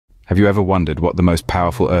Have you ever wondered what the most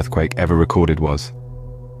powerful earthquake ever recorded was?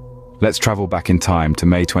 Let's travel back in time to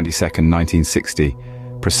May 22nd, 1960,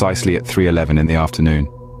 precisely at 3:11 in the afternoon.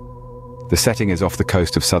 The setting is off the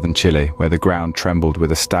coast of southern Chile, where the ground trembled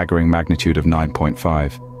with a staggering magnitude of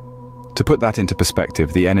 9.5. To put that into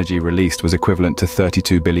perspective, the energy released was equivalent to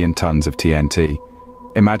 32 billion tons of TNT.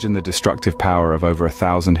 Imagine the destructive power of over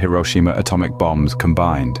 1,000 Hiroshima atomic bombs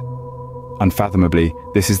combined. Unfathomably,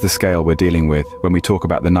 this is the scale we're dealing with when we talk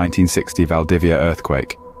about the 1960 Valdivia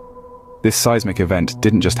earthquake. This seismic event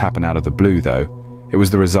didn't just happen out of the blue, though. It was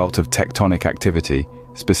the result of tectonic activity,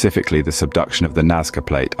 specifically the subduction of the Nazca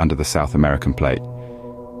Plate under the South American plate.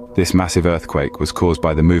 This massive earthquake was caused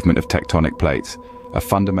by the movement of tectonic plates, a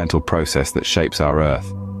fundamental process that shapes our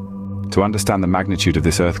Earth. To understand the magnitude of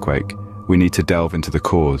this earthquake, we need to delve into the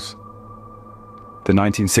cause. The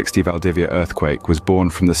 1960 Valdivia earthquake was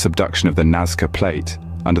born from the subduction of the Nazca Plate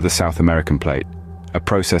under the South American plate, a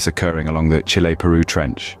process occurring along the Chile-Peru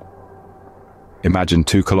Trench. Imagine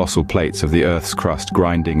two colossal plates of the Earth's crust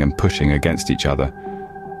grinding and pushing against each other.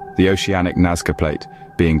 The oceanic Nazca Plate,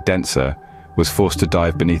 being denser, was forced to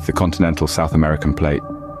dive beneath the continental South American plate.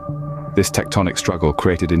 This tectonic struggle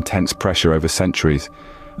created intense pressure over centuries,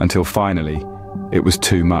 until finally, it was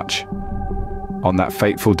too much. On that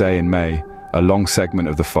fateful day in May, a long segment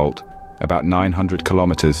of the fault, about 900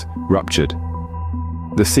 kilometers, ruptured.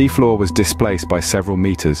 The seafloor was displaced by several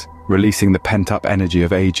meters, releasing the pent-up energy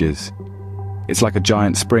of ages. It's like a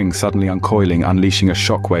giant spring suddenly uncoiling, unleashing a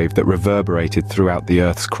shockwave that reverberated throughout the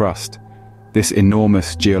Earth's crust. This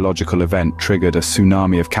enormous geological event triggered a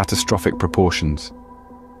tsunami of catastrophic proportions.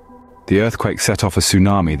 The earthquake set off a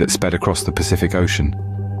tsunami that sped across the Pacific Ocean.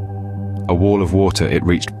 A wall of water, it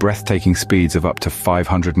reached breathtaking speeds of up to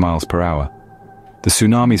 500 miles per hour. The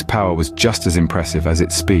tsunami's power was just as impressive as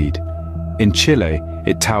its speed. In Chile,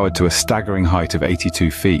 it towered to a staggering height of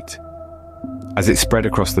 82 feet. As it spread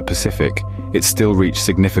across the Pacific, it still reached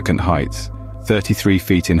significant heights, 33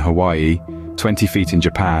 feet in Hawaii, 20 feet in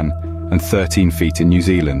Japan, and 13 feet in New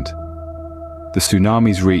Zealand. The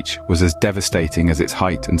tsunami's reach was as devastating as its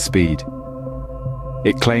height and speed.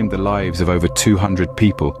 It claimed the lives of over 200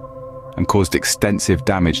 people and caused extensive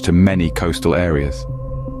damage to many coastal areas.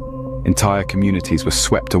 Entire communities were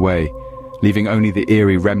swept away, leaving only the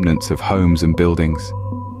eerie remnants of homes and buildings.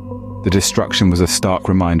 The destruction was a stark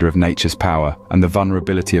reminder of nature's power and the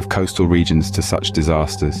vulnerability of coastal regions to such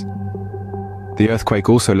disasters. The earthquake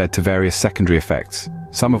also led to various secondary effects,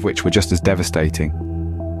 some of which were just as devastating.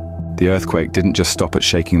 The earthquake didn't just stop at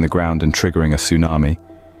shaking the ground and triggering a tsunami.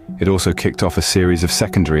 It also kicked off a series of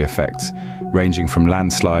secondary effects, ranging from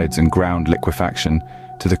landslides and ground liquefaction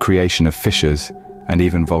to the creation of fissures and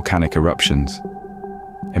even volcanic eruptions.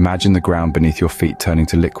 Imagine the ground beneath your feet turning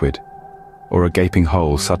to liquid, or a gaping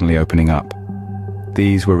hole suddenly opening up.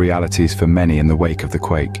 These were realities for many in the wake of the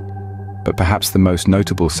quake, but perhaps the most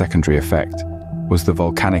notable secondary effect was the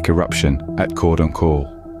volcanic eruption at Cordon Call.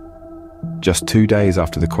 Just 2 days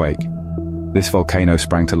after the quake, this volcano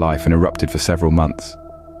sprang to life and erupted for several months.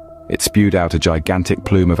 It spewed out a gigantic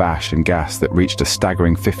plume of ash and gas that reached a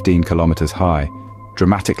staggering 15 kilometers high,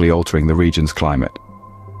 dramatically altering the region's climate.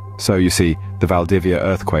 So you see, the Valdivia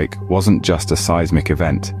earthquake wasn't just a seismic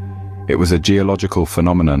event. It was a geological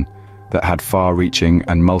phenomenon that had far-reaching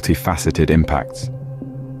and multifaceted impacts.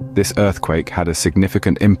 This earthquake had a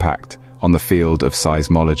significant impact on the field of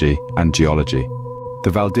seismology and geology.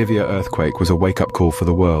 The Valdivia earthquake was a wake-up call for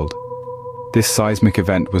the world. This seismic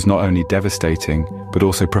event was not only devastating, but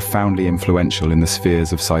also profoundly influential in the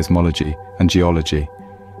spheres of seismology and geology.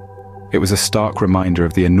 It was a stark reminder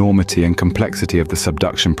of the enormity and complexity of the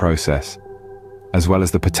subduction process, as well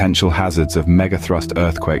as the potential hazards of megathrust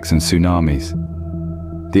earthquakes and tsunamis.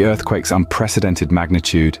 The earthquake's unprecedented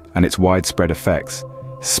magnitude and its widespread effects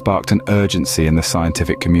sparked an urgency in the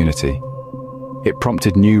scientific community. It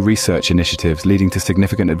prompted new research initiatives leading to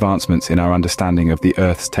significant advancements in our understanding of the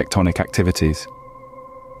Earth's tectonic activities.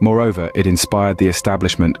 Moreover, it inspired the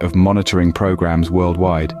establishment of monitoring programs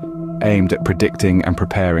worldwide, aimed at predicting and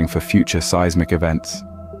preparing for future seismic events.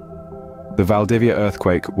 The Valdivia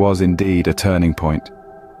earthquake was indeed a turning point.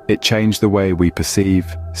 It changed the way we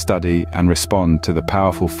perceive, study, and respond to the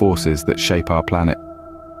powerful forces that shape our planet.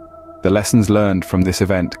 The lessons learned from this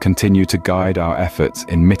event continue to guide our efforts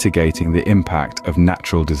in mitigating the impact of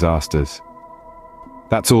natural disasters.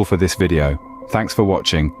 That's all for this video. Thanks for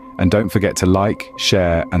watching, and don't forget to like,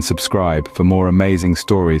 share, and subscribe for more amazing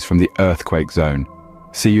stories from the earthquake zone.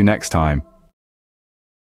 See you next time.